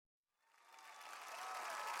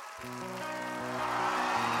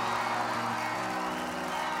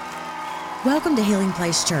Welcome to Healing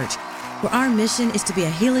Place Church, where our mission is to be a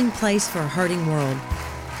healing place for a hurting world.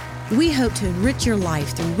 We hope to enrich your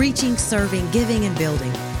life through reaching, serving, giving, and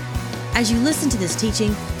building. As you listen to this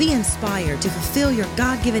teaching, be inspired to fulfill your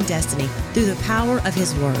God-given destiny through the power of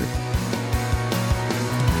His Word.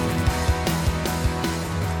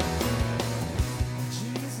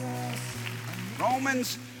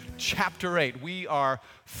 Romans chapter 8. We are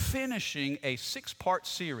finishing a 6-part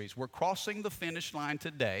series. We're crossing the finish line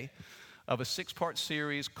today of a 6-part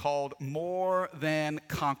series called More Than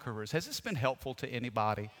Conquerors. Has this been helpful to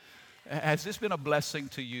anybody? Has this been a blessing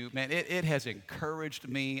to you? Man, it has encouraged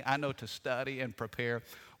me, I know, to study and prepare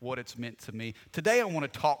what it's meant to me. Today I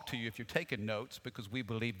want to talk to you, if you're taking notes, because we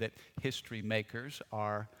believe that history makers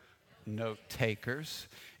are note takers.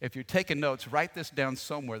 If you're taking notes, write this down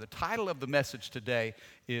somewhere. The title of the message today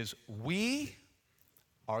is We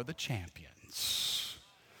Are the Champions.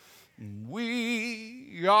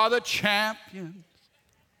 We are the champions.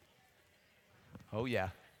 Oh, yeah.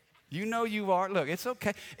 You know you are. Look, it's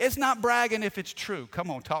okay. It's not bragging if it's true. Come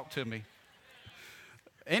on, talk to me.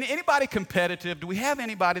 Anybody competitive? Do we have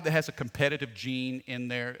anybody that has a competitive gene in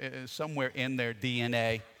there, somewhere in their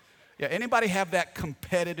DNA? Yeah, anybody have that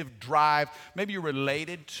competitive drive? Maybe you're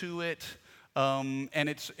related to it, and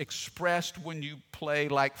it's expressed when you play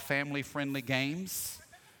like family-friendly games.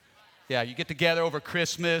 Yeah, you get together over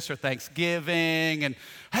Christmas or Thanksgiving, and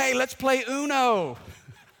hey, let's play Uno.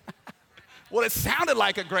 Well, it sounded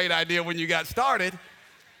like a great idea when you got started.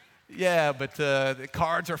 Yeah, but the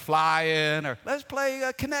cards are flying, or let's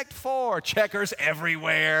play Connect Four, checkers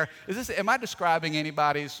everywhere. Am I describing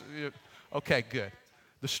anybody's? Okay, good.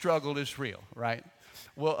 The struggle is real, right?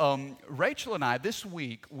 Well, Rachel and I, this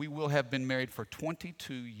week, we will have been married for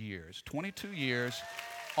 22 years. 22 years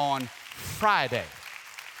on Friday.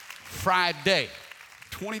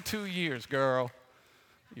 22 years, girl.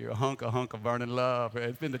 You're a hunk of burning love.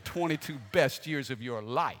 It's been the 22 best years of your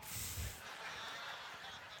life.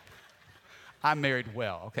 I married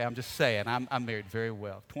well, okay? I'm just saying, I'm married very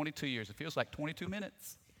well. 22 years. It feels like 22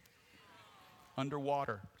 minutes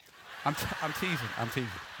underwater. I'm teasing.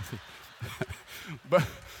 But,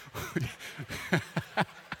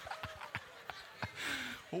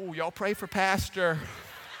 oh, y'all pray for Pastor.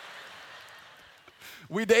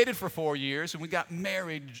 We dated for 4 years, and we got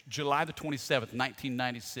married July the 27th,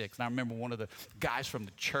 1996. And I remember one of the guys from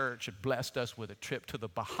the church had blessed us with a trip to the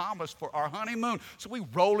Bahamas for our honeymoon. So we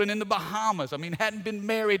rolling in the Bahamas. I mean, hadn't been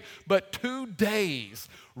married but 2 days.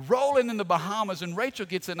 Rolling in the Bahamas, and Rachel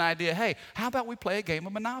gets an idea, hey, how about we play a game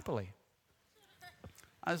of Monopoly?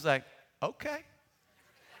 I was like, okay.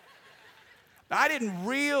 Now, I didn't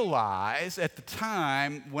realize at the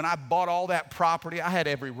time when I bought all that property, I had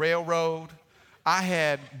every railroad. I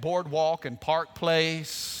had Boardwalk and Park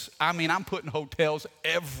Place. I mean, I'm putting hotels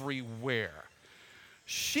everywhere.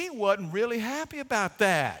 She wasn't really happy about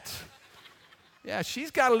that. Yeah, she's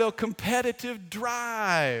got a little competitive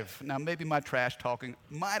drive. Now, maybe my trash talking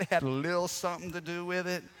might have had a little something to do with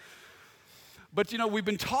it. But, you know, we've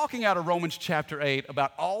been talking out of Romans chapter 8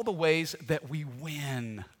 about all the ways that we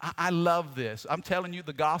win. I love this. I'm telling you,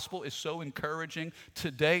 the gospel is so encouraging.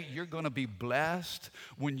 Today, you're going to be blessed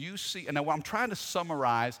when you see, and now I'm trying to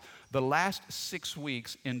summarize the last 6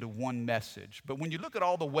 weeks into one message. But when you look at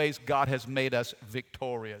all the ways God has made us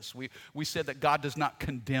victorious, we said that God does not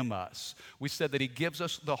condemn us. We said that He gives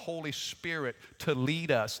us the Holy Spirit to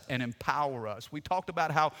lead us and empower us. We talked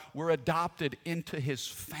about how we're adopted into His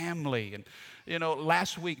family. And you know,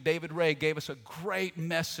 last week, David Ray gave us a great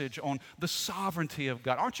message on the sovereignty of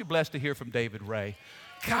God. Aren't you blessed to hear from David Ray?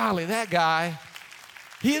 Golly, that guy,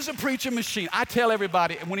 he is a preaching machine. I tell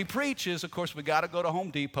everybody, and when he preaches, of course, we got to go to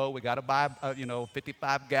Home Depot. We got to buy a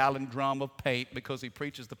 55-gallon drum of paint because he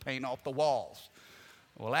preaches the paint off the walls.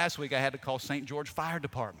 Well, last week, I had to call St. George Fire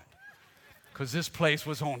Department because this place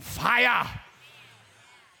was on fire.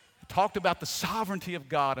 Talked about the sovereignty of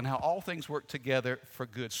God and how all things work together for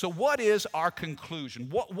good. So what is our conclusion?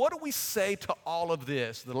 What do we say to all of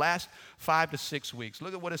this the last 5 to 6 weeks?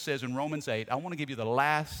 Look at what it says in Romans 8. I want to give you the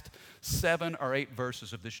last 7 or 8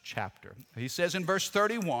 verses of this chapter. He says in verse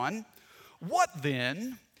 31, what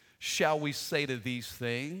then shall we say to these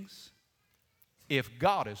things? If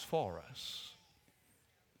God is for us.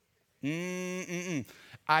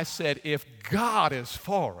 I said, if God is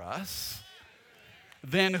for us,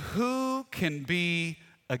 then who can be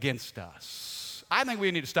against us? I think we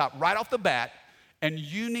need to stop right off the bat, and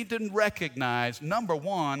you need to recognize, number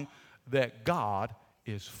one, that God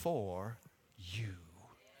is for you.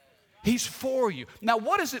 He's for you. Now,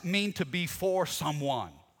 what does it mean to be for someone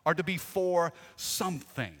or to be for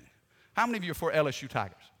something? How many of you are for LSU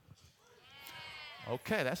Tigers?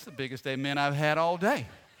 Okay, that's the biggest amen I've had all day.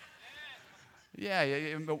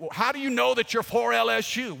 Yeah. How do you know that you're for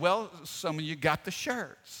LSU? Well, some of you got the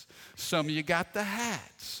shirts. Some of you got the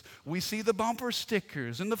hats. We see the bumper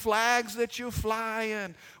stickers and the flags that you fly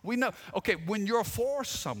in. We know, okay, when you're for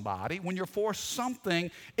somebody, when you're for something,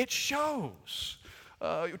 it shows.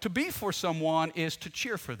 To be for someone is to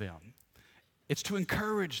cheer for them. It's to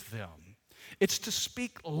encourage them. It's to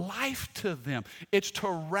speak life to them. It's to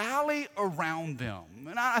rally around them.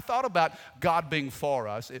 And I thought about God being for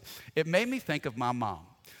us. It made me think of my mom.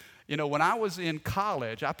 You know, when I was in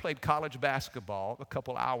college, I played college basketball a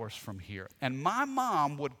couple hours from here. And my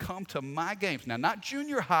mom would come to my games. Now, not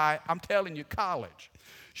junior high, I'm telling you, college.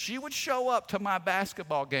 She would show up to my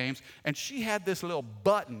basketball games, and she had this little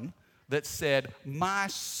button that said, "My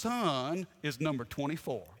son is number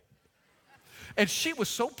 24." And she was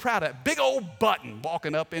so proud of that big old button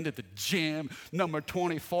walking up into the gym, number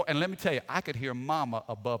 24. And let me tell you, I could hear Mama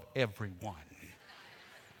above everyone.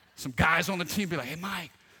 Some guys on the team be like, "Hey,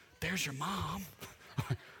 Mike, there's your mom."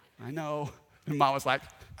 I know. And Mom was like,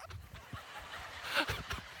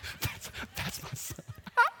 that's my son.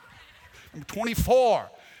 I'm 24.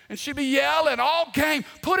 And she'd be yelling all game,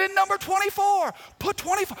 "Put in number 24. Put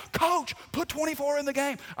 24. Coach, put 24 in the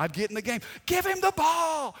game." I'd get in the game. "Give him the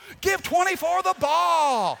ball. Give 24 the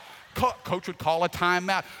ball." Coach would call a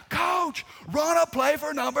timeout. "Coach, run a play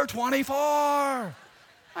for number 24.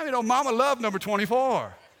 I mean, Mama loved number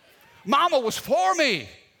 24. Mama was for me.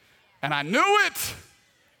 And I knew it.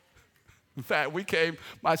 In fact,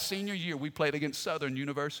 my senior year, we played against Southern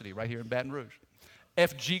University right here in Baton Rouge.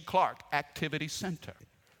 F.G. Clark Activity Center.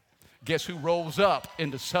 Guess who rolls up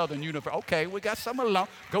into Southern University? Okay, we got some alone.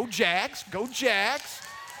 Go Jags, go Jags.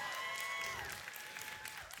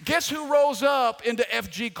 Guess who rolls up into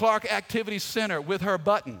F.G. Clark Activity Center with her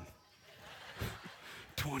button?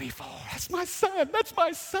 24. That's my son. That's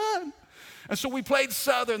my son. And so we played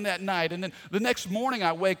Southern that night. And then the next morning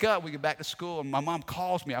I wake up, we get back to school, and my mom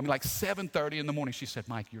calls me. I mean, like 7:30 in the morning. She said,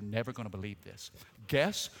 "Mike, you're never going to believe this.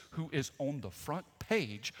 Guess who is on the front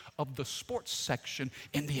page of the sports section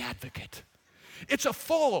in The Advocate? It's a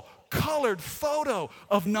full colored photo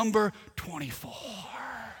of number 24.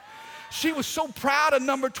 She was so proud of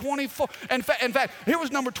number 24. In fact, here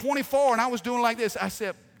was number 24, and I was doing like this. I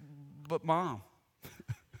said, "But Mom,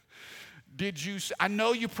 I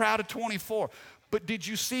know you're proud of 24, but did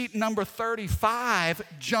you see number 35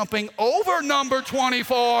 jumping over number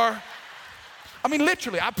 24? I mean,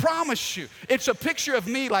 literally, I promise you, it's a picture of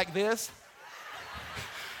me like this,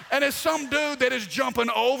 and it's some dude that is jumping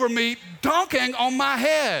over me, dunking on my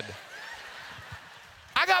head.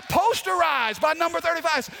 I got posterized by number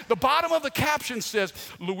 35. The bottom of the caption says,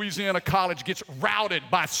 "Louisiana College gets routed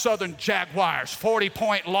by Southern Jaguars,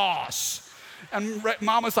 40-point loss." And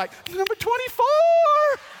Mama's like, "Number 24.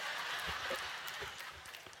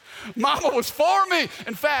 Mama was for me.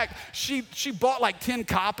 In fact, she bought like 10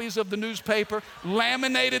 copies of the newspaper,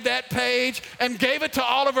 laminated that page, and gave it to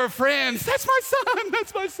all of her friends. "That's my son.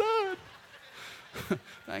 That's my son."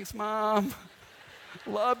 "Thanks, Mom.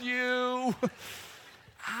 Love you."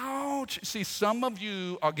 Ouch. See, some of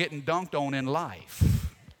you are getting dunked on in life,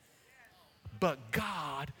 but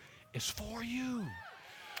God is for you.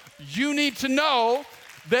 You need to know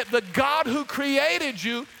that the God who created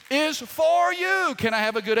you is for you. Can I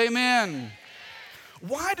have a good amen?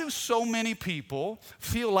 Why do so many people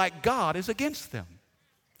feel like God is against them?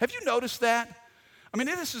 Have you noticed that? I mean,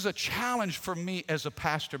 this is a challenge for me as a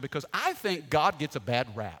pastor because I think God gets a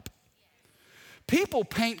bad rap. People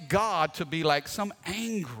paint God to be like some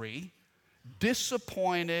angry,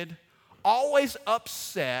 disappointed, always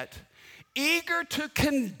upset, eager to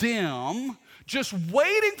condemn, just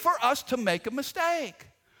waiting for us to make a mistake.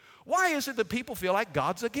 Why is it that people feel like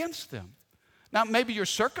God's against them? Now, maybe your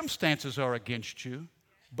circumstances are against you,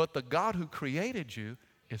 but the God who created you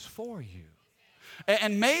is for you.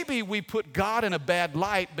 And maybe we put God in a bad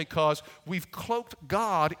light because we've cloaked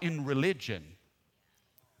God in religion.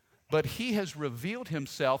 But He has revealed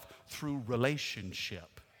Himself through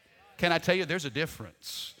relationship. Can I tell you, there's a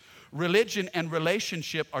difference. Religion and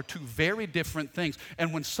relationship are two very different things.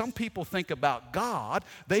 And when some people think about God,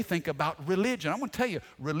 they think about religion. I'm going to tell you,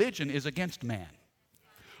 religion is against man.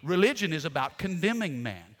 Religion is about condemning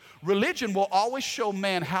man. Religion will always show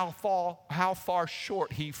man how far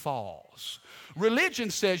short he falls. Religion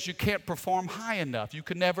says you can't perform high enough. You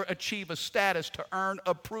can never achieve a status to earn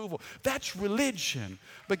approval. That's religion.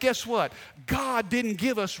 But guess what? God didn't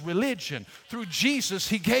give us religion. Through Jesus,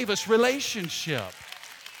 He gave us relationship.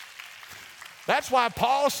 That's why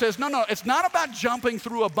Paul says, no, it's not about jumping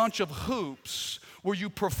through a bunch of hoops. where you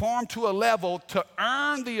perform to a level to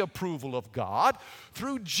earn the approval of God.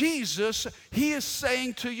 Through Jesus, He is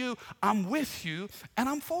saying to you, I'm with you and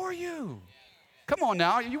I'm for you. Come on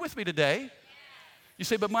now, are you with me today? You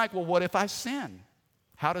say, but Mike, well, what if I sin?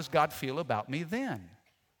 How does God feel about me then?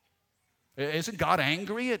 Isn't God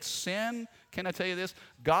angry at sin? Can I tell you this?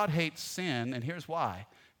 God hates sin, and here's why.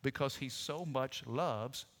 Because He so much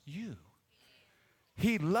loves you.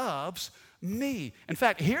 He loves me. In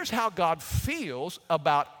fact, here's how God feels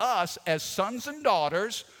about us as sons and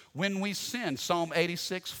daughters when we sin. Psalm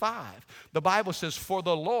 86:5. The Bible says, for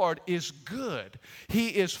the Lord is good. He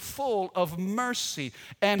is full of mercy,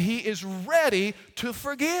 and He is ready to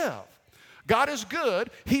forgive. God is good,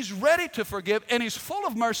 He's ready to forgive, and He's full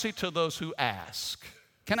of mercy to those who ask.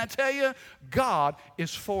 Can I tell you, God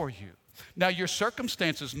is for you. Now, your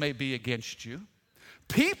circumstances may be against you.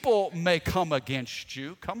 People may come against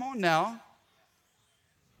you. Come on now.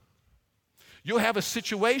 You'll have a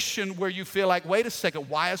situation where you feel like, wait a second,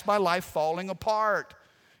 why is my life falling apart?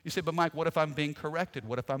 You say, but Mike, what if I'm being corrected?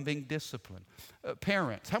 What if I'm being disciplined?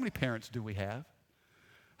 Parents, how many parents do we have?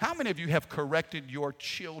 How many of you have corrected your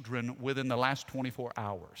children within the last 24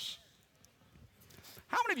 hours?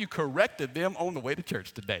 How many of you corrected them on the way to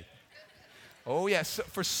church today? Oh, yes.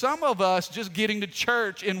 For some of us, just getting to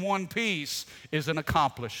church in one piece is an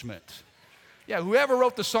accomplishment. Yeah, whoever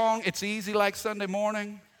wrote the song, It's Easy Like Sunday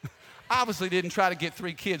Morning, obviously didn't try to get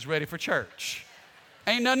 3 kids ready for church.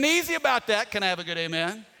 Ain't nothing easy about that. Can I have a good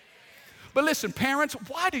amen? But listen, parents,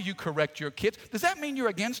 why do you correct your kids? Does that mean you're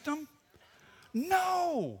against them?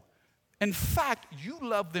 No. In fact, you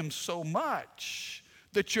love them so much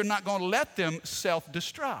that you're not going to let them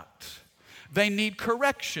self-destruct. They need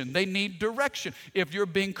correction. They need direction. If you're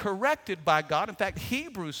being corrected by God, in fact,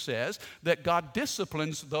 Hebrews says that God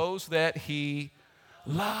disciplines those that He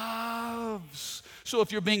loves. So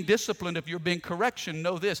if you're being disciplined, if you're being correction,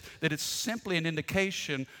 know this, that it's simply an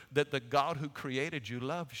indication that the God who created you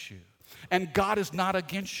loves you. And God is not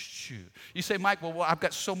against you. You say, Mike, well, I've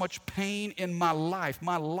got so much pain in my life.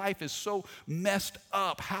 My life is so messed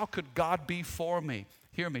up. How could God be for me?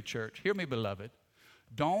 Hear me, church. Hear me, beloved.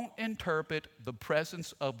 Don't interpret the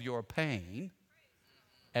presence of your pain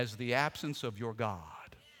as the absence of your God.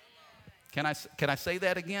 Can I say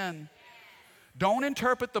that again? Don't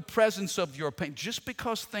interpret the presence of your pain. Just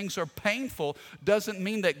because things are painful doesn't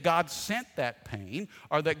mean that God sent that pain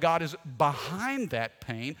or that God is behind that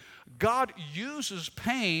pain. God uses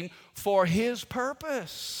pain for His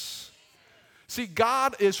purpose. See,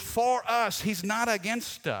 God is for us. He's not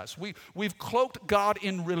against us. We've cloaked God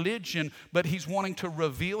in religion, but He's wanting to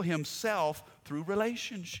reveal Himself through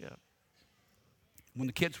relationship. When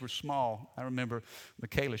the kids were small, I remember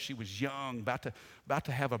Michaela, she was young, about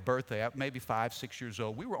to have a birthday, maybe 5, 6 years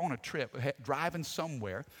old. We were on a trip, driving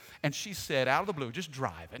somewhere, and she said, out of the blue, just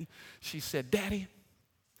driving, she said, Daddy,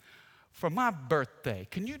 for my birthday,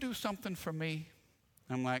 can you do something for me?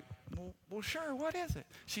 I'm like, well, sure, what is it?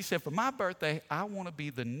 She said, for my birthday, I want to be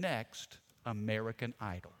the next American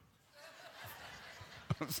Idol.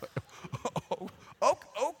 I was like, oh,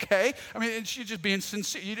 okay. I mean, and she's just being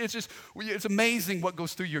sincere. It's amazing what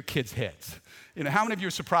goes through your kids' heads. You know, how many of you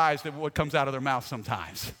are surprised at what comes out of their mouth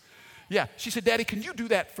sometimes? Yeah, she said, Daddy, can you do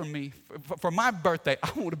that for me? For my birthday,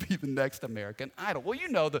 I want to be the next American Idol. Well, you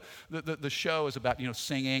know, the show is about,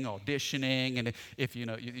 singing, auditioning, and if, you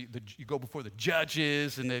go before the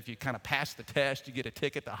judges, and if you kind of pass the test, you get a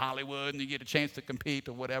ticket to Hollywood, and you get a chance to compete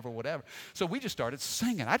or whatever. So we just started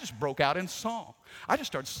singing. I just broke out in song. I just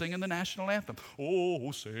started singing the national anthem.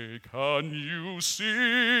 Oh, say, can you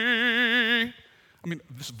see? I mean,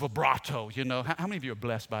 this vibrato, How many of you are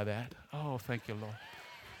blessed by that? Oh, thank you, Lord.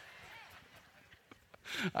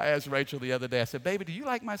 I asked Rachel the other day, I said, baby, do you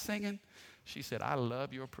like my singing? She said, I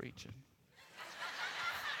love your preaching.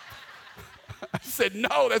 I said,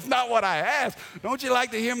 no, that's not what I asked. Don't you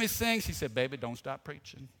like to hear me sing? She said, baby, don't stop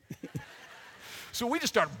preaching. So we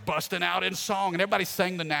just started busting out in song, and everybody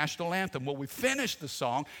sang the national anthem. Well, we finished the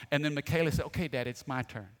song, and then Michaela said, okay, Dad, it's my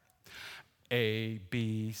turn. A,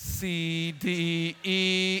 B, C, D,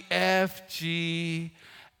 E, F, G,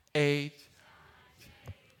 H.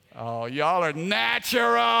 Oh, y'all are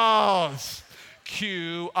naturals.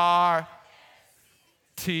 Q, R,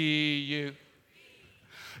 T, U,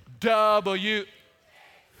 W.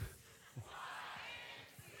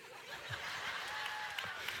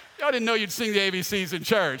 Y'all didn't know you'd sing the ABCs in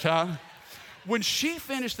church, huh? When she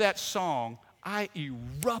finished that song, I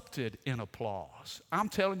erupted in applause. I'm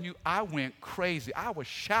telling you, I went crazy. I was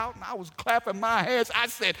shouting. I was clapping my hands. I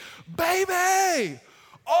said, baby!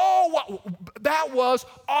 Oh, that was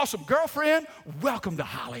awesome. Girlfriend, welcome to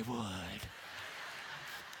Hollywood.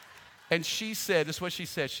 And she said, this is what she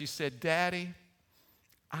said. She said, Daddy,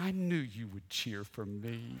 I knew you would cheer for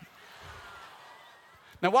me.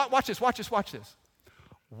 Now watch this.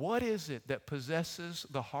 What is it that possesses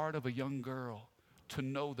the heart of a young girl to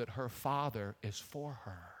know that her father is for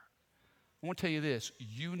her? I want to tell you this.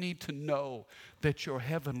 You need to know that your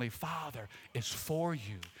heavenly Father is for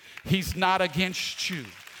you. He's not against you.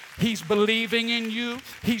 He's believing in you.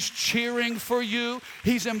 He's cheering for you.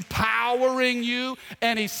 He's empowering you.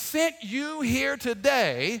 And He sent you here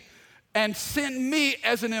today and sent me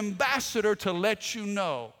as an ambassador to let you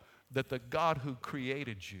know that the God who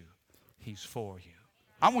created you, He's for you.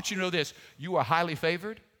 I want you to know this. You are highly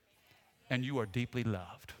favored and you are deeply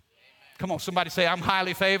loved. Come on, somebody say, I'm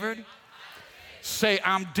highly favored. Say,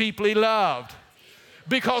 I'm deeply loved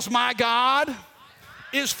because my God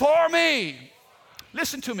is for me.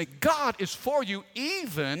 Listen to me. God is for you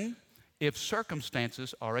even if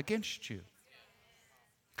circumstances are against you.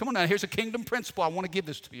 Come on now. Here's a kingdom principle. I want to give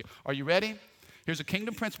this to you. Are you ready? Here's a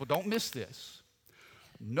kingdom principle. Don't miss this.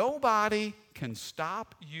 Nobody can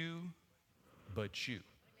stop you but you.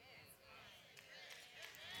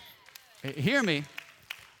 Hear me.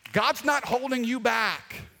 God's not holding you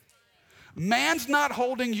back. Man's not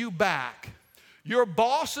holding you back. Your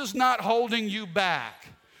boss is not holding you back.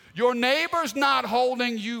 Your neighbor's not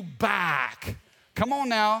holding you back. Come on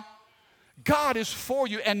now. God is for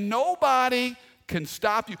you, and nobody can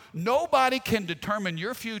stop you. Nobody can determine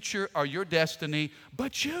your future or your destiny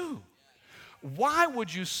but you. Why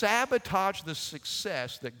would you sabotage the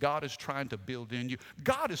success that God is trying to build in you?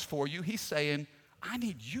 God is for you. He's saying, I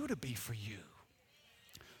need you to be for you.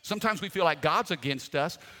 Sometimes we feel like God's against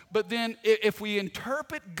us, but then if we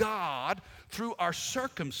interpret God through our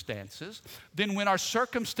circumstances, then when our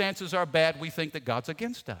circumstances are bad, we think that God's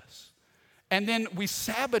against us. And then we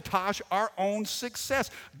sabotage our own success.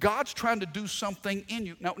 God's trying to do something in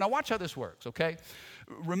you. Now watch how this works, okay?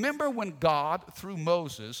 Remember when God, through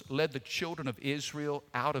Moses, led the children of Israel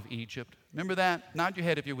out of Egypt? Remember that? Nod your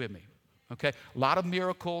head if you're with me. Okay, a lot of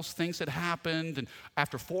miracles, things that happened, and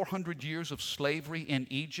after 400 years of slavery in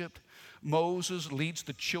Egypt, Moses leads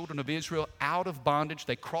the children of Israel out of bondage.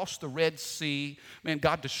 They cross the Red Sea. Man,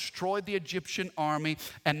 God destroyed the Egyptian army,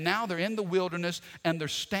 and now they're in the wilderness, and they're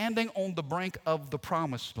standing on the brink of the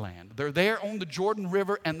promised land. They're there on the Jordan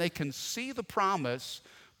River, and they can see the promise,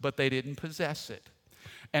 but they didn't possess it.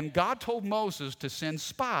 And God told Moses to send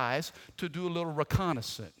spies to do a little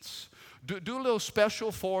reconnaissance. Do a little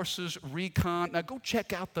special forces recon. Now go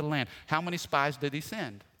check out the land. How many spies did He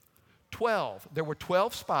send? 12. There were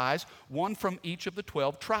 12 spies, one from each of the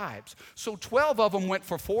 12 tribes. So 12 of them went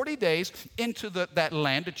for 40 days into that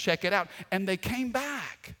land to check it out, and they came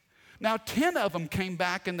back. Now 10 of them came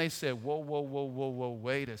back and they said, whoa,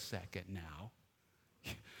 wait a second now.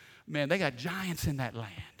 Man, they got giants in that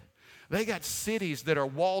land. They got cities that are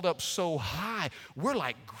walled up so high, we're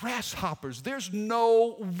like grasshoppers. There's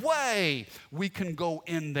no way we can go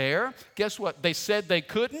in there. Guess what? They said they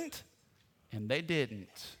couldn't, and they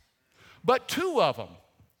didn't. But 2 of them,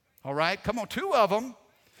 all right, come on, 2 of them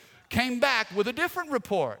came back with a different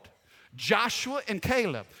report. Joshua and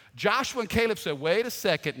Caleb. Joshua and Caleb said, wait a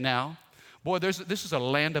second now. Boy, this is a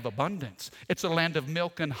land of abundance. It's a land of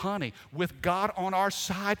milk and honey. With God on our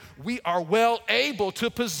side, we are well able to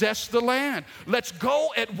possess the land. Let's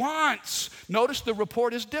go at once. Notice the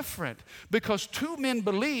report is different because 2 men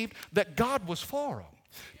believed that God was for them.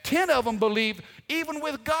 10 of them believed, even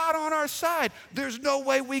with God on our side, there's no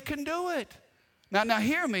way we can do it. Now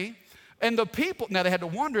hear me. And the people, now they had to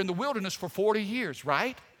wander in the wilderness for 40 years,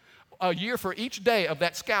 right? A year for each day of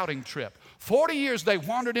that scouting trip. 40 years they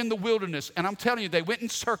wandered in the wilderness, and I'm telling you, they went in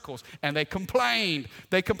circles, and they complained.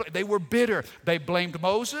 They were bitter. They blamed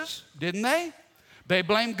Moses, didn't they? They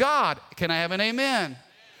blamed God. Can I have an amen?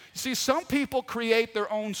 You see, some people create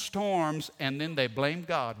their own storms, and then they blame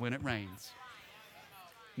God when it rains.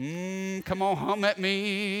 Come on, hum at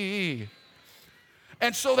me.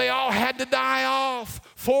 And so they all had to die off.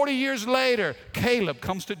 40 years later, Caleb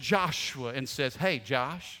comes to Joshua and says, hey,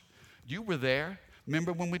 Josh, you were there.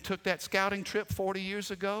 Remember when we took that scouting trip 40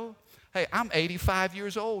 years ago? Hey, I'm 85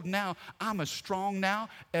 years old now. I'm as strong now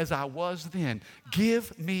as I was then.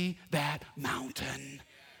 Give me that mountain.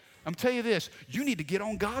 I'm telling you this, you need to get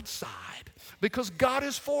on God's side because God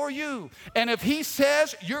is for you. And if He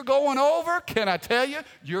says you're going over, can I tell you,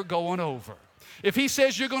 you're going over. If He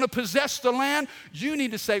says you're going to possess the land, you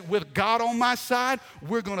need to say, with God on my side,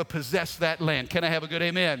 we're going to possess that land. Can I have a good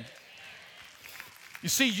amen? You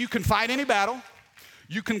see, you can fight any battle.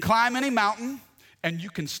 You can climb any mountain, and you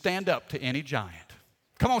can stand up to any giant.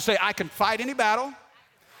 Come on, say, I can fight any battle.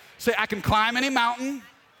 Say, I can climb any mountain.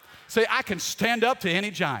 Say, I can stand up to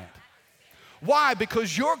any giant. Why?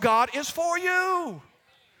 Because your God is for you.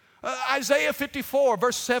 Isaiah 54,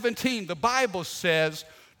 verse 17, the Bible says,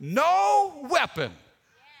 no weapon.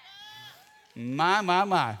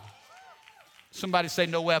 My. Somebody say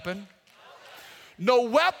no weapon. No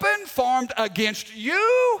weapon formed against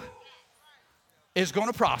you is going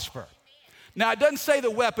to prosper. Now, it doesn't say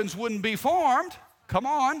the weapons wouldn't be formed. Come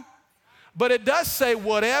on. But it does say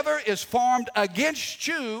whatever is formed against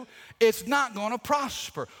you, it's not going to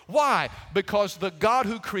prosper. Why? Because the God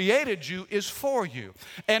who created you is for you.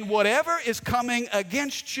 And whatever is coming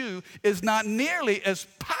against you is not nearly as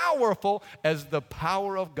powerful as the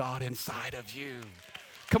power of God inside of you.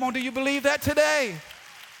 Come on, do you believe that today?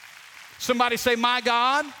 Somebody say, my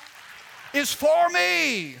God is for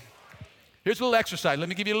me. Here's a little exercise. Let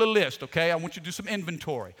me give you a little list, okay? I want you to do some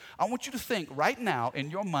inventory. I want you to think right now in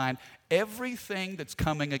your mind everything that's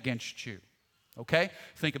coming against you, okay?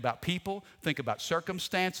 Think about people. Think about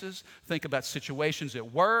circumstances. Think about situations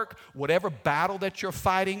at work. Whatever battle that you're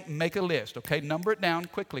fighting, make a list, okay? Number it down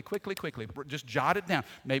quickly. Just jot it down.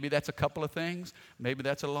 Maybe that's a couple of things. Maybe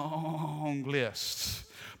that's a long list.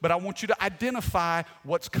 But I want you to identify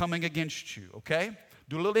what's coming against you, okay?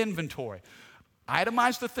 Do a little inventory.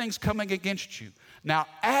 Itemize the things coming against you. Now,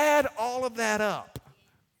 add all of that up.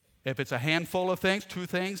 If it's a handful of things, 2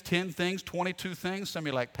 things, 10 things, 22 things, some of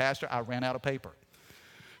you are like, Pastor, I ran out of paper.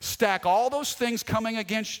 Stack all those things coming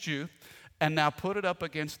against you, and now put it up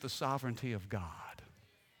against the sovereignty of God.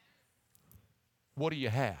 What do you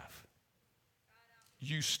have?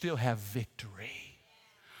 You still have victory.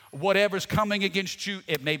 Whatever's coming against you,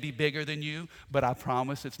 it may be bigger than you, but I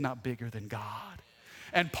promise it's not bigger than God.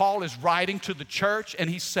 And Paul is writing to the church, and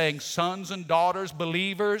he's saying, sons and daughters,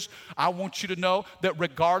 believers, I want you to know that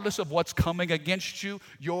regardless of what's coming against you,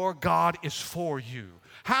 your God is for you.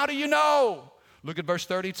 How do you know? Look at verse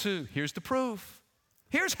 32. Here's the proof.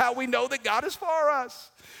 Here's how we know that God is for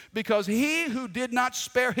us. Because he who did not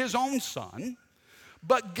spare his own son,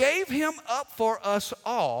 but gave him up for us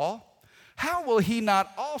all, how will he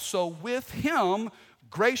not also with him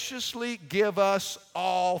graciously give us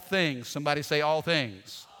all things? Somebody say all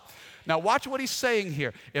things. Now watch what he's saying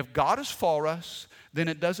here. If God is for us, then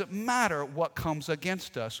it doesn't matter what comes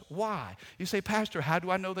against us. Why? You say, Pastor, how do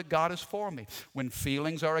I know that God is for me? When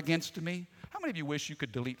feelings are against me. How many of you wish you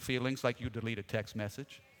could delete feelings like you delete a text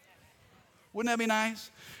message? Wouldn't that be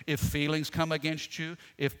nice? If feelings come against you,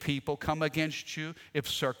 if people come against you, if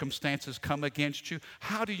circumstances come against you,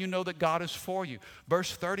 how do you know that God is for you?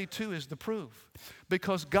 Verse 32 is the proof.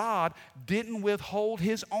 Because God didn't withhold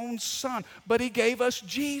his own son, but he gave us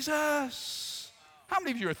Jesus. How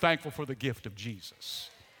many of you are thankful for the gift of Jesus?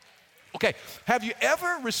 Okay, have you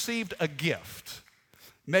ever received a gift?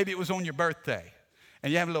 Maybe it was on your birthday,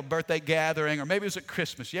 and you have a little birthday gathering, or maybe it was at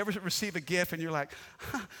Christmas. You ever receive a gift, and you're like,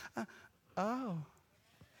 oh,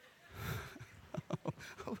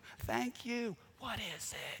 thank you. What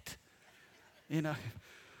is it? You know,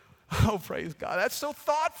 oh, praise God. That's so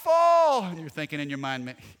thoughtful. And you're thinking in your mind,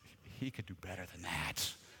 man, he could do better than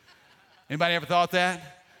that. Anybody ever thought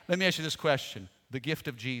that? Let me ask you this question. The gift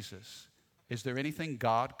of Jesus, is there anything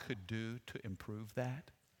God could do to improve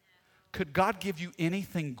that? Could God give you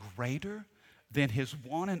anything greater than his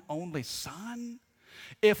one and only son?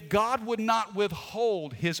 If God would not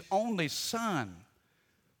withhold his only son,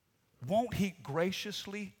 won't he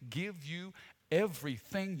graciously give you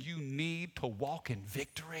everything you need to walk in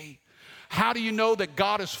victory? How do you know that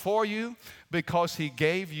God is for you? Because he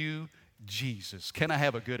gave you Jesus. Can I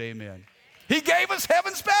have a good amen? He gave us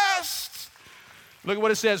heaven's best. Look at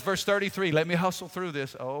what it says, verse 33. Let me hustle through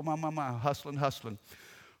this. Oh, my, hustling.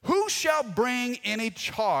 Who shall bring any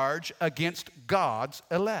charge against God's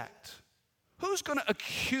elect? Who's going to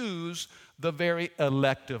accuse the very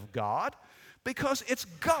elect of God? Because it's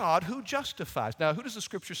God who justifies. Now, who does the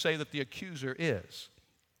scripture say that the accuser is?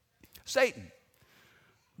 Satan.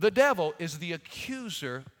 The devil is the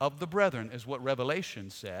accuser of the brethren, is what Revelation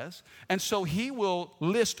says. And so he will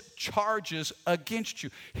list charges against you.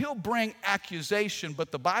 He'll bring accusation,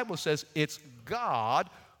 but the Bible says it's God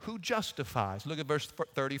who justifies. Look at verse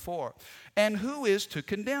 34. And who is to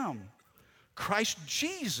condemn? Christ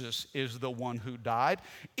Jesus is the one who died.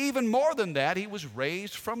 Even more than that, he was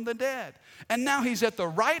raised from the dead. And now he's at the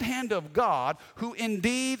right hand of God, who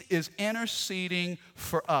indeed is interceding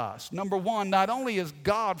for us. Number one, not only is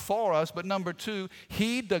God for us, but number two,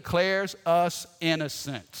 he declares us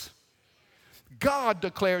innocent. God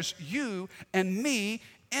declares you and me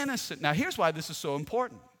innocent. Now here's why this is so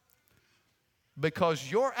important.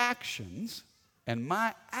 Because your actions and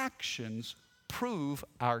my actions prove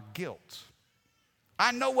our guilt.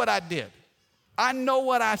 I know what I did. I know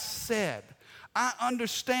what I said. I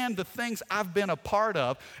understand the things I've been a part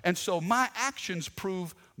of, and so my actions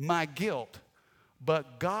prove my guilt.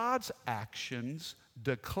 But God's actions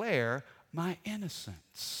declare my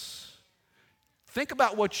innocence. Think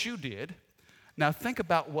about what you did. Now think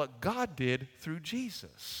about what God did through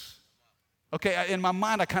Jesus. Okay, in my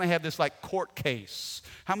mind, I kind of have this like court case.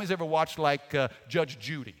 How many's ever watched like Judge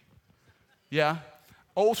Judy? Yeah?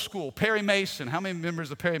 Old school, Perry Mason. How many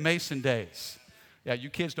members of Perry Mason days? Yeah, you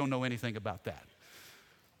kids don't know anything about that.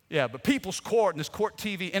 Yeah, but People's Court and this court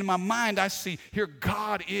TV, in my mind I see here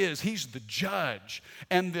God is, he's the judge,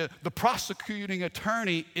 and the prosecuting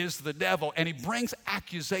attorney is the devil, and he brings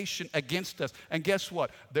accusation against us. And guess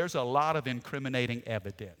what? There's a lot of incriminating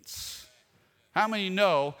evidence. How many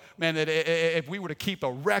know, man, that if we were to keep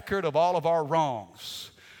a record of all of our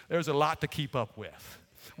wrongs, there's a lot to keep up with.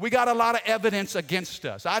 We got a lot of evidence against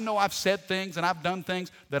us. I know I've said things and I've done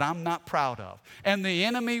things that I'm not proud of. And the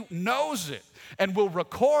enemy knows it and will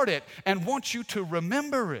record it and wants you to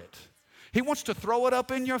remember it. He wants to throw it up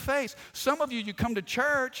in your face. Some of you come to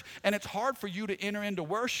church and it's hard for you to enter into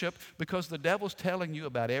worship because the devil's telling you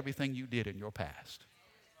about everything you did in your past.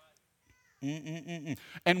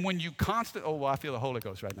 And when you I feel the Holy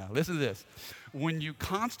Ghost right now. Listen to this. When you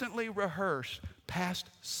constantly rehearse past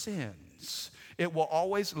sins, it will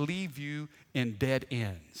always leave you in dead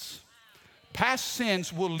ends. Past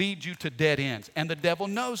sins will lead you to dead ends, and the devil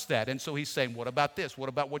knows that. And so he's saying, what about this? What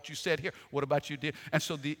about what you said here? What about you did? And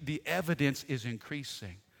so the evidence is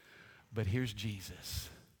increasing. But here's Jesus.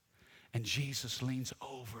 And Jesus leans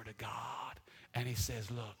over to God, and he says,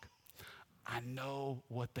 look, I know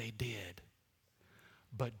what they did,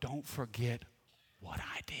 but don't forget what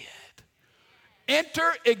I did.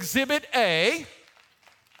 Enter Exhibit A,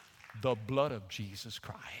 the blood of Jesus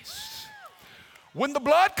Christ. When the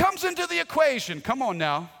blood comes into the equation, come on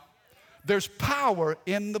now, there's power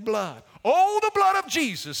in the blood. Oh, the blood of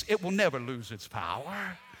Jesus, it will never lose its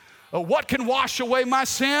power. What can wash away my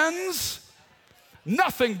sins?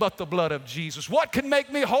 Nothing but the blood of Jesus. What can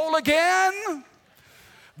make me whole again?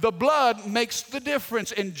 The blood makes the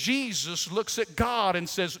difference, and Jesus looks at God and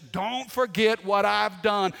says, don't forget what I've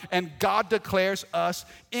done, and God declares us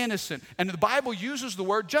innocent. And the Bible uses the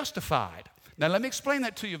word justified. Now let me explain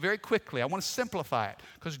that to you very quickly. I want to simplify it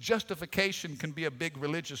because justification can be a big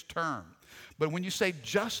religious term. But when you say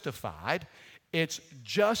justified, it's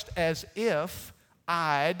just as if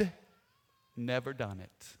I'd never done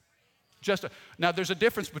it. Now, there's a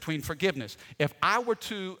difference between forgiveness. If I were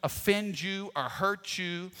to offend you or hurt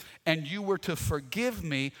you and you were to forgive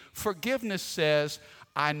me, forgiveness says,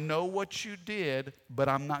 I know what you did, but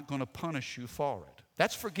I'm not going to punish you for it.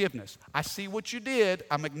 That's forgiveness. I see what you did.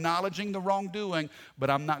 I'm acknowledging the wrongdoing,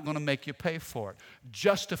 but I'm not going to make you pay for it.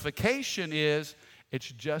 Justification is, it's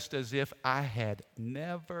just as if I had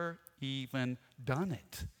never even done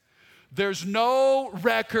it. There's no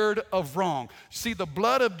record of wrong. See, the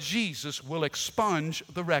blood of Jesus will expunge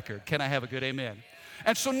the record. Can I have a good amen?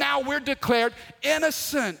 And so now we're declared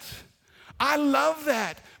innocent. I love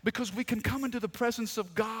that because we can come into the presence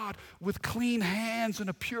of God with clean hands and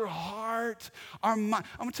a pure heart. I'm going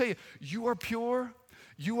to tell you, you are pure,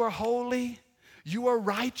 you are holy, you are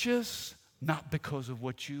righteous, not because of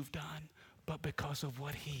what you've done, but because of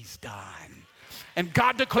what He's done. And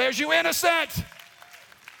God declares you innocent.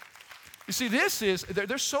 You see,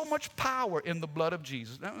 there's so much power in the blood of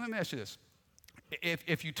Jesus. Now, let me ask you this.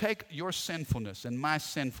 If you take your sinfulness and my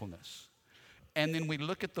sinfulness, and then we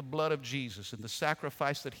look at the blood of Jesus and the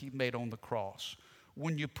sacrifice that He made on the cross,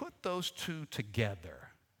 when you put those two together,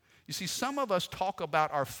 you see, some of us talk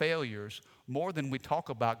about our failures more than we talk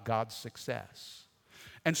about God's success.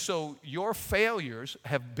 And so your failures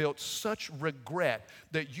have built such regret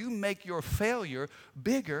that you make your failure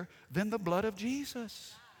bigger than the blood of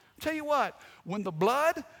Jesus. Tell you what, when the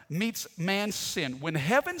blood meets man's sin, when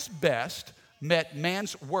heaven's best met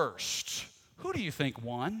man's worst, who do you think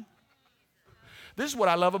won? This is what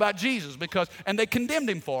I love about Jesus and they condemned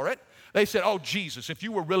Him for it. They said, oh, Jesus, if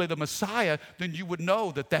you were really the Messiah, then you would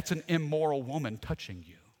know that that's an immoral woman touching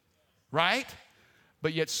you, right?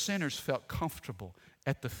 But yet sinners felt comfortable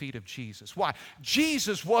at the feet of Jesus. Why?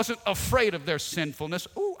 Jesus wasn't afraid of their sinfulness.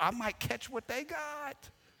 Ooh, I might catch what they got.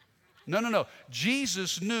 No.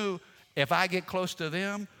 Jesus knew if I get close to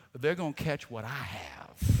them, they're going to catch what I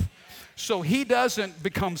have. So He doesn't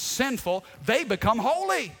become sinful, they become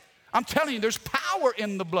holy. I'm telling you, there's power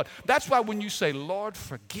in the blood. That's why when you say, Lord,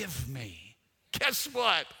 forgive me, guess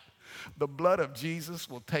what? The blood of Jesus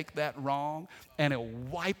will take that wrong and it'll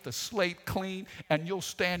wipe the slate clean, and you'll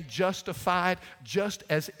stand justified just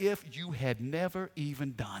as if you had never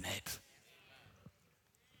even done it.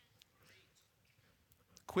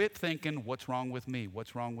 Quit thinking, what's wrong with me?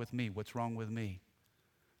 What's wrong with me? What's wrong with me?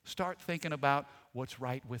 Start thinking about what's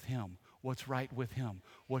right with him. What's right with him?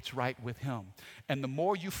 What's right with him? And the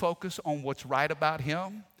more you focus on what's right about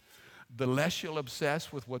him, the less you'll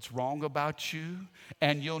obsess with what's wrong about you,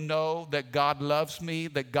 and you'll know that God loves me,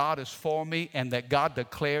 that God is for me, and that God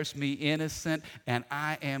declares me innocent, and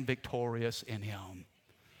I am victorious in him.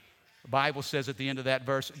 The Bible says at the end of that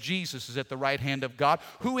verse, Jesus is at the right hand of God,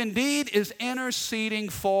 who indeed is interceding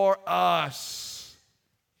for us.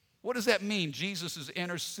 What does that mean? Jesus is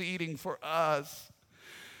interceding for us.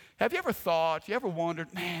 Have you ever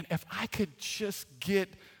wondered, man, if I could just get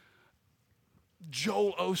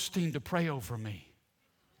Joel Osteen to pray over me?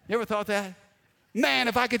 You ever thought that? Man,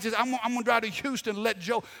 if I could just, I'm going to drive to Houston and let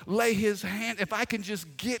Joe lay his hand. If I can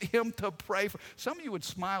just get him to pray for. Some of you would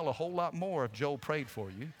smile a whole lot more if Joel prayed for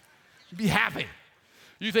you. You'd be happy.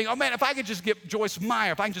 You think, oh man, if I could just get Joyce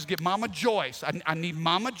Meyer, if I can just get Mama Joyce. I need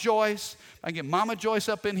Mama Joyce. If I can get Mama Joyce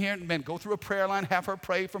up in here and man, go through a prayer line, have her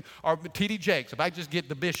pray for me. Or T.D. Jakes, if I just get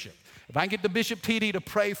the bishop. If I can get the Bishop T.D. to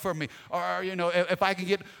pray for me, or, if I can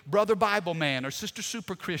get Brother Bible Man or Sister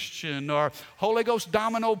Super Christian or Holy Ghost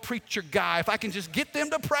Domino Preacher Guy, if I can just get them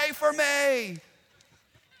to pray for me.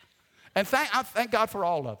 And I thank God for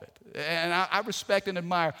all of it. And I respect and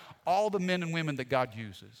admire all the men and women that God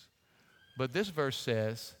uses. But this verse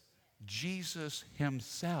says, Jesus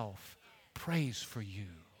himself prays for you.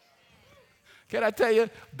 Can I tell you,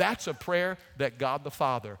 that's a prayer that God the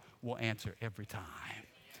Father will answer every time.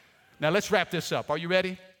 Now let's wrap this up. Are you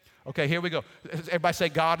ready? Okay, here we go. Everybody say,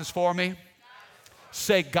 God is for me.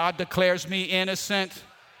 Say, God declares me innocent.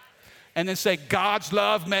 And then say, God's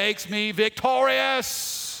love makes me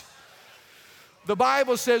victorious. The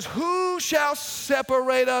Bible says, who shall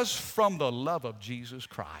separate us from the love of Jesus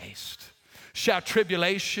Christ? Shall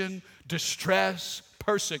tribulation, distress,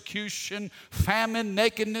 persecution, famine,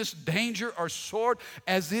 nakedness, danger, or sword?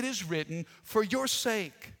 As it is written, for your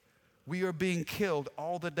sake we are being killed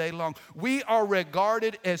all the day long. We are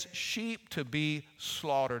regarded as sheep to be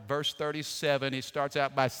slaughtered. Verse 37, he starts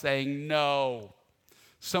out by saying no.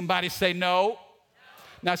 Somebody say no. No.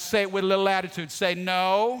 Now say it with a little attitude. Say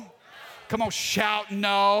no. No. Come on, shout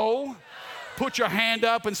no. No. Put your hand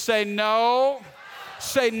up and say no. No.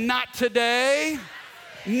 Say not today.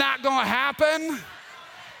 No. Not gonna happen.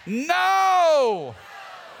 No.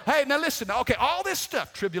 Hey, now listen, okay, all this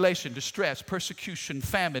stuff, tribulation, distress, persecution,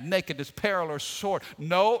 famine, nakedness, peril, or sword.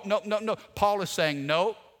 No. Paul is saying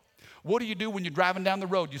no. What do you do when you're driving down the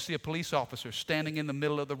road? You see a police officer standing in the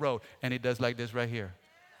middle of the road, and he does like this right here.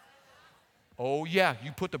 Oh, yeah,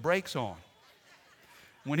 you put the brakes on.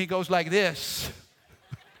 When he goes like this,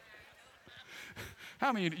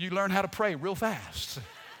 how many of you learn how to pray real fast?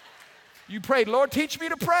 You prayed, Lord, teach me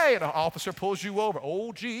to pray, and an officer pulls you over.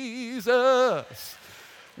 Oh, Jesus.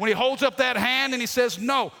 When he holds up that hand and he says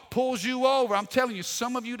no, pulls you over. I'm telling you,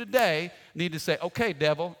 some of you today need to say, okay,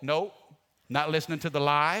 devil, no, not listening to the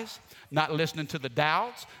lies, not listening to the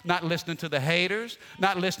doubts, not listening to the haters,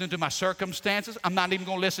 not listening to my circumstances. I'm not even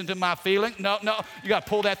going to listen to my feelings. No, you got to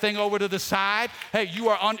pull that thing over to the side. Hey,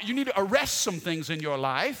 you need to arrest some things in your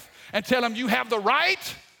life and tell them you have the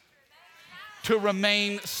right to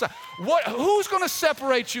remain silent. Who's going to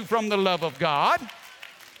separate you from the love of God?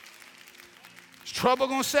 Is trouble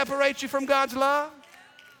going to separate you from God's love?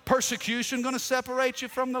 Persecution going to separate you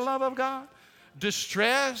from the love of God?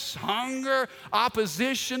 Distress, hunger,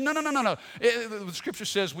 opposition? No. The scripture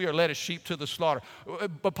says we are led as sheep to the slaughter.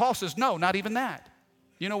 But Paul says, no, not even that.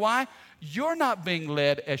 You know why? You're not being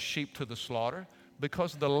led as sheep to the slaughter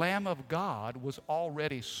because the Lamb of God was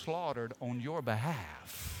already slaughtered on your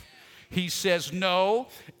behalf. He says, no,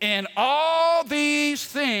 in all these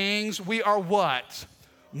things we are what?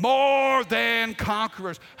 More than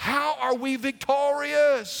conquerors. How are we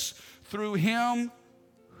victorious? Through him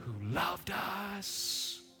who loved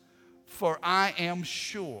us. For I am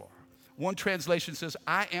sure. One translation says,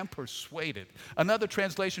 I am persuaded. Another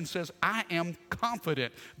translation says, I am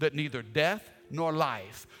confident that neither death nor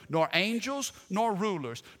life, nor angels, nor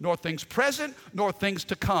rulers, nor things present, nor things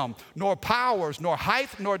to come, nor powers, nor height,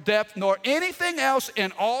 nor depth, nor anything else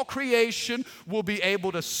in all creation will be able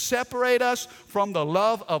to separate us from the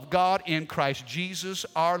love of God in Christ Jesus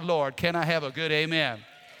our Lord. Can I have a good amen?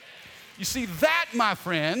 You see, that, my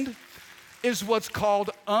friend, is what's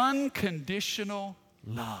called unconditional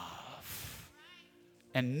love.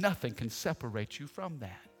 And nothing can separate you from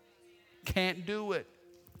that. Can't do it.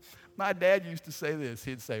 My dad used to say this.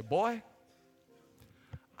 He'd say, boy,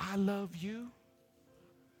 I love you,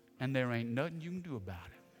 and there ain't nothing you can do about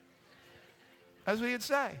it. That's what he'd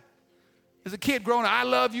say. As a kid growing up, I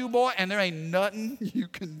love you, boy, and there ain't nothing you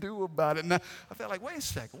can do about it. Now, I felt like, wait a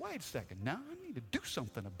second. Now I need to do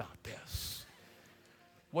something about this.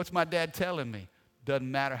 What's my dad telling me? Doesn't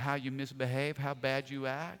matter how you misbehave, how bad you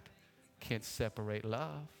act, can't separate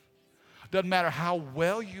love. Doesn't matter how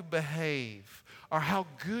well you behave or how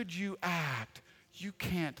good you act, you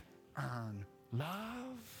can't earn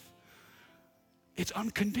love. It's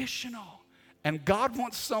unconditional. And God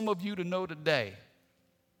wants some of you to know today,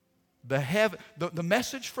 the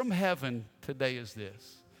message from heaven today is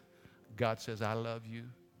this. God says, I love you,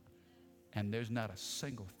 and there's not a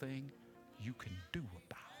single thing you can do about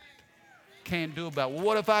it. Can't do about it. Well,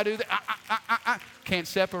 what if I do that? Can't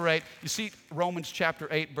separate. You see, Romans chapter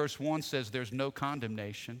 8, verse 1 says there's no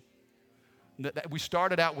condemnation. We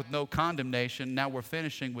started out with no condemnation. Now we're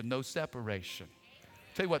finishing with no separation.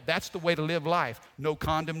 Tell you what, that's the way to live life. No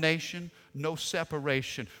condemnation, no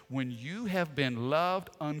separation. When you have been loved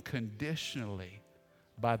unconditionally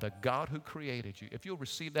by the God who created you, if you'll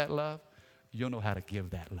receive that love, you'll know how to give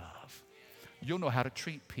that love. You'll know how to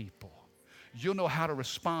treat people. You'll know how to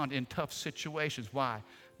respond in tough situations. Why?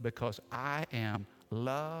 Because I am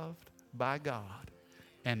loved by God,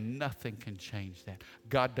 and nothing can change that.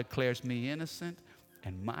 God declares me innocent,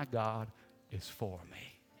 and my God is for me.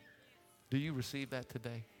 Do you receive that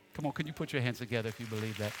today? Come on, can you put your hands together if you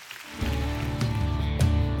believe that?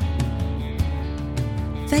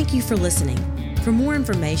 Thank you for listening. For more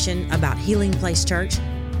information about Healing Place Church,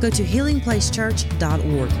 go to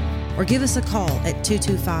healingplacechurch.org or give us a call at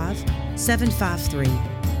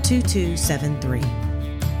 225-753-2273.